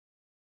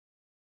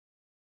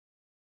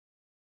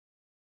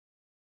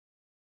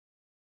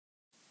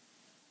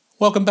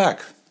Welcome back.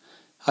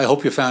 I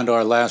hope you found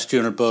our last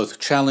unit both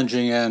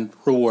challenging and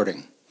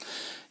rewarding.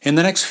 In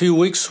the next few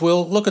weeks,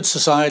 we'll look at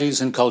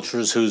societies and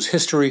cultures whose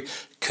history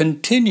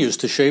continues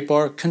to shape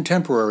our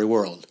contemporary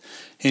world,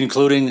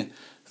 including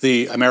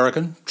the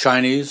American,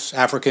 Chinese,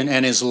 African,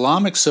 and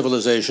Islamic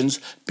civilizations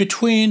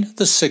between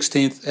the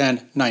 16th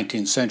and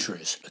 19th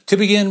centuries. To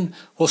begin,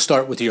 we'll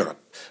start with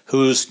Europe,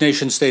 whose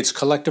nation-states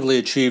collectively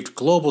achieved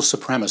global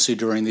supremacy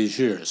during these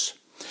years.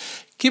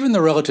 Given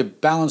the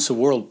relative balance of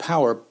world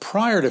power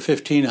prior to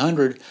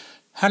 1500,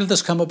 how did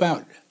this come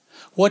about?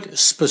 What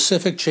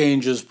specific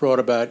changes brought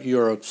about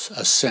Europe's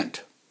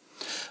ascent?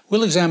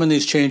 We'll examine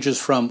these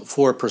changes from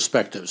four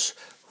perspectives: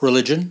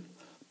 religion,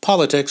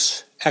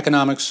 politics,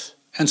 economics,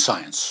 and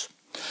science.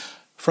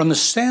 From the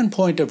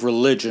standpoint of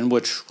religion,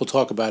 which we'll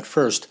talk about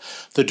first,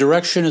 the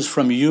direction is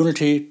from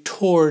unity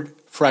toward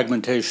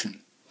fragmentation.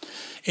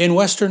 In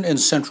Western and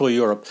Central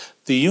Europe,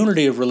 the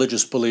unity of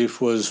religious belief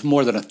was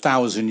more than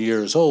 1,000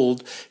 years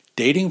old,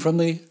 dating from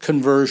the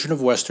conversion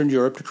of Western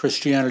Europe to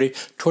Christianity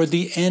toward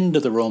the end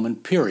of the Roman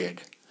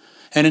period.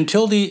 And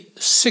until the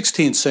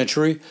 16th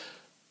century,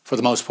 for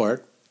the most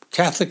part,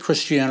 Catholic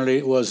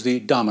Christianity was the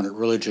dominant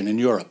religion in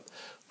Europe,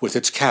 with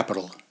its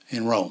capital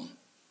in Rome.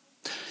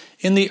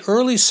 In the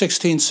early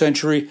 16th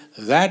century,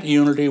 that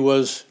unity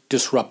was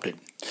disrupted.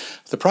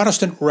 The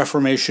Protestant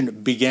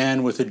Reformation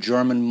began with a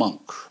German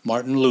monk,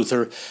 Martin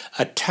Luther,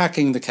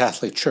 attacking the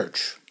Catholic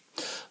Church.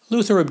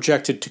 Luther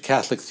objected to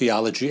Catholic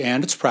theology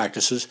and its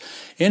practices,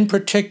 in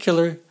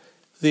particular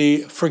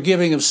the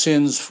forgiving of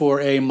sins for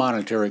a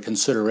monetary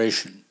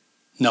consideration,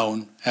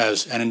 known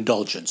as an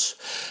indulgence.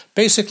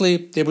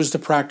 Basically, it was the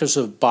practice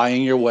of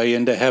buying your way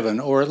into heaven,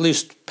 or at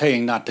least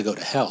paying not to go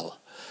to hell.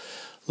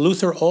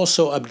 Luther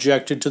also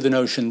objected to the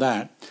notion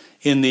that,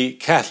 in the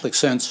Catholic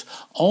sense,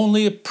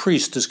 only a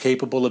priest is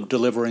capable of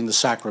delivering the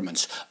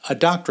sacraments, a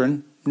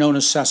doctrine known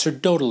as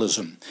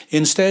sacerdotalism.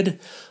 Instead,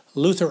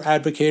 Luther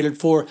advocated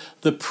for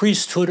the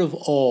priesthood of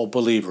all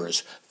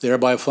believers,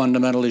 thereby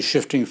fundamentally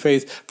shifting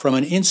faith from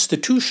an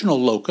institutional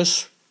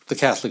locus, the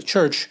Catholic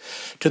Church,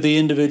 to the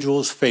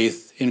individual's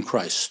faith in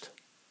Christ.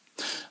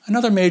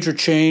 Another major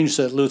change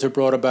that Luther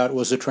brought about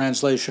was the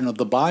translation of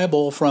the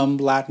Bible from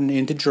Latin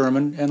into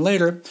German and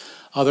later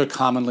other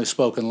commonly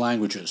spoken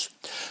languages.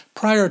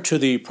 Prior to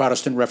the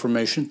Protestant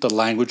Reformation, the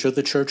language of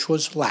the Church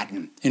was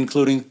Latin,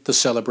 including the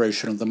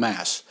celebration of the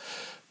Mass.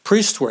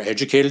 Priests were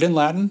educated in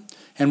Latin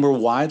and were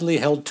widely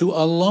held to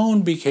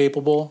alone be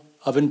capable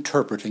of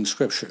interpreting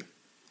Scripture.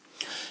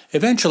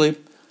 Eventually,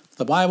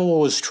 the Bible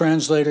was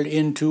translated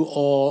into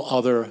all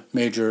other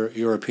major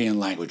European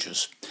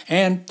languages,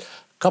 and,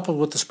 coupled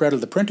with the spread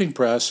of the printing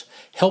press,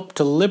 helped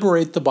to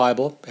liberate the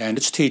Bible and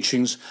its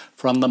teachings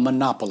from the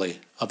monopoly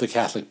of the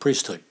Catholic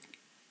priesthood.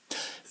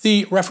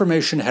 The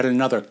Reformation had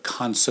another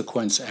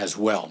consequence as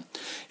well.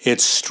 It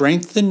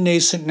strengthened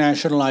nascent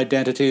national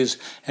identities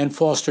and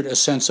fostered a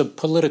sense of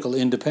political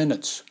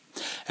independence.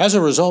 As a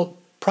result,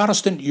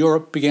 Protestant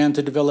Europe began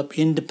to develop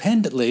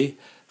independently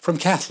from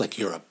Catholic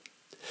Europe.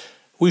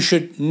 We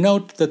should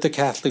note that the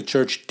Catholic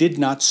Church did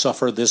not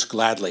suffer this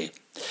gladly.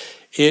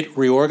 It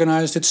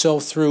reorganized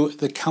itself through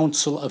the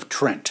Council of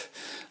Trent,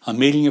 a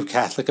meeting of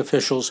Catholic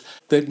officials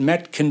that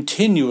met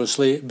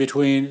continuously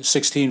between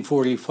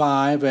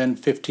 1645 and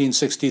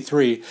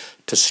 1563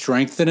 to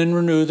strengthen and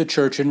renew the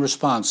Church in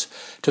response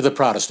to the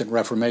Protestant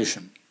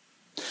Reformation.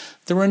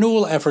 The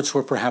renewal efforts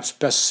were perhaps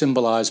best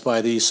symbolized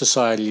by the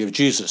Society of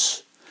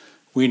Jesus.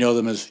 We know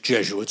them as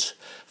Jesuits,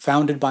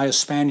 founded by a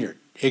Spaniard,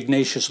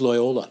 Ignatius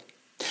Loyola.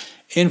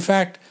 In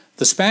fact,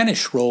 the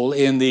Spanish role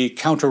in the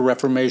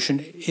Counter-Reformation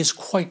is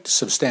quite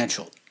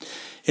substantial.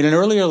 In an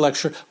earlier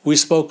lecture, we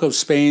spoke of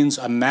Spain's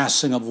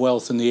amassing of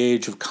wealth in the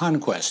age of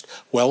conquest,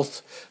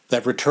 wealth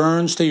that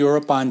returns to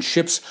Europe on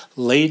ships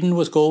laden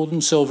with gold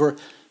and silver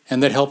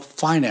and that helped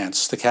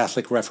finance the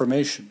Catholic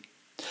Reformation.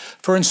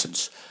 For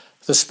instance,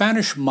 the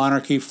Spanish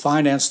monarchy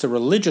financed the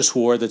religious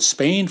war that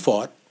Spain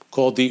fought,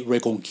 called the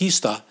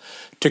Reconquista,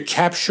 to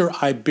capture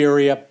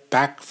Iberia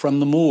back from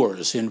the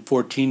Moors in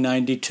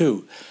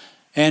 1492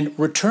 and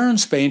return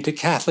Spain to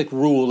Catholic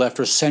rule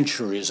after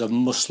centuries of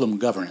Muslim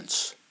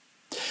governance.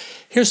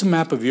 Here's a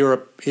map of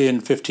Europe in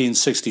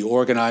 1560,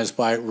 organized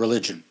by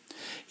religion.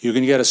 You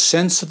can get a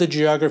sense of the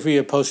geography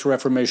of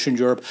post-Reformation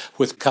Europe,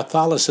 with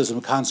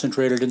Catholicism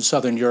concentrated in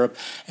southern Europe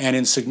and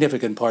in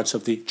significant parts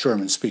of the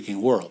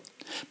German-speaking world,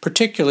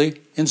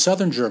 particularly in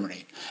southern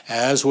Germany,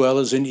 as well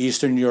as in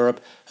Eastern Europe,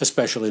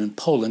 especially in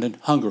Poland and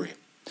Hungary.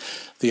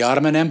 The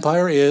Ottoman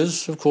Empire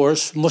is, of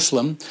course,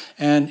 Muslim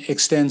and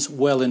extends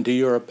well into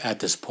Europe at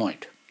this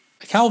point.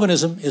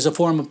 Calvinism is a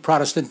form of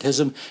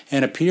Protestantism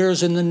and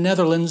appears in the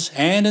Netherlands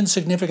and in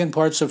significant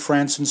parts of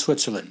France and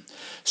Switzerland.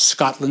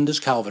 Scotland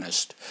is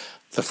Calvinist.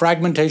 The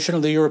fragmentation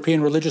of the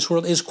European religious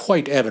world is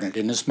quite evident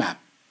in this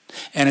map.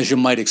 And as you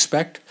might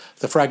expect,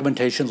 the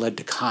fragmentation led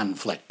to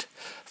conflict.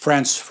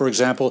 France, for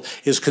example,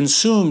 is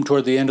consumed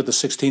toward the end of the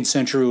 16th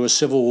century with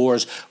civil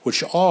wars,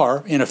 which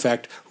are, in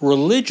effect,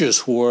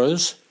 religious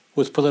wars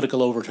with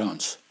political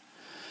overtones.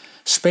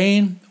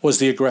 Spain was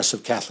the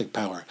aggressive Catholic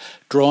power,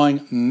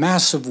 drawing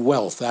massive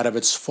wealth out of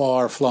its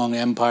far-flung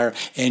empire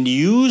and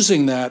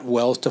using that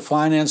wealth to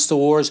finance the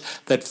wars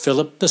that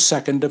Philip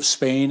II of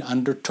Spain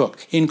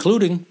undertook,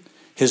 including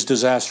his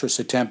disastrous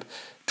attempt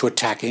to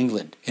attack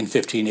England in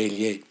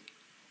 1588.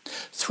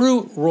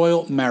 Through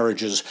royal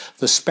marriages,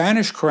 the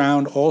Spanish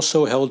crown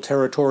also held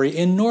territory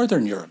in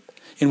northern Europe,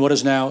 in what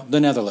is now the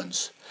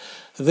Netherlands.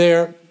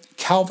 There,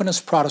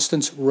 Calvinist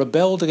Protestants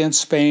rebelled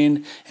against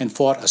Spain and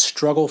fought a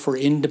struggle for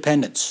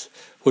independence,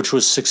 which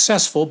was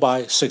successful by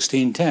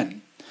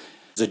 1610.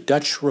 The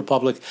Dutch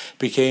Republic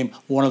became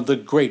one of the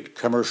great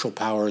commercial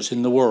powers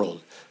in the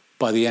world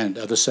by the end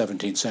of the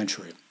 17th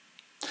century.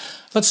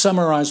 Let's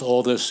summarize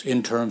all this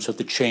in terms of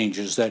the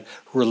changes that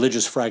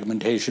religious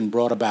fragmentation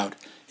brought about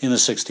in the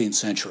 16th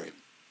century.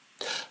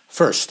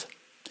 First,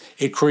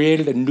 it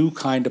created a new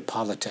kind of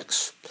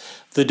politics.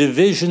 The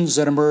divisions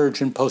that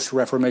emerge in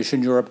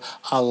post-Reformation Europe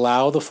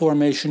allow the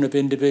formation of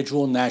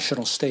individual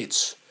national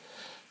states.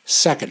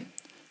 Second,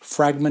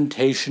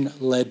 fragmentation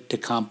led to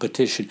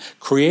competition,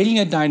 creating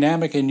a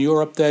dynamic in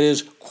Europe that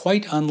is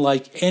quite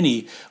unlike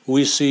any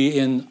we see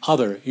in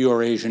other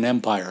Eurasian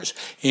empires,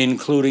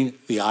 including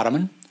the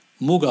Ottoman,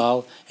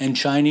 Mughal, and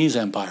Chinese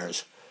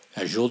empires,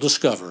 as you'll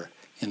discover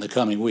in the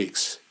coming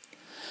weeks.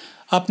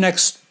 Up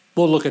next,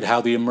 we'll look at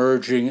how the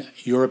emerging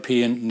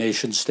European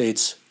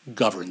nation-states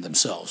govern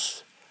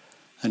themselves.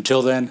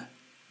 Until then,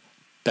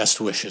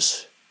 best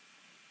wishes.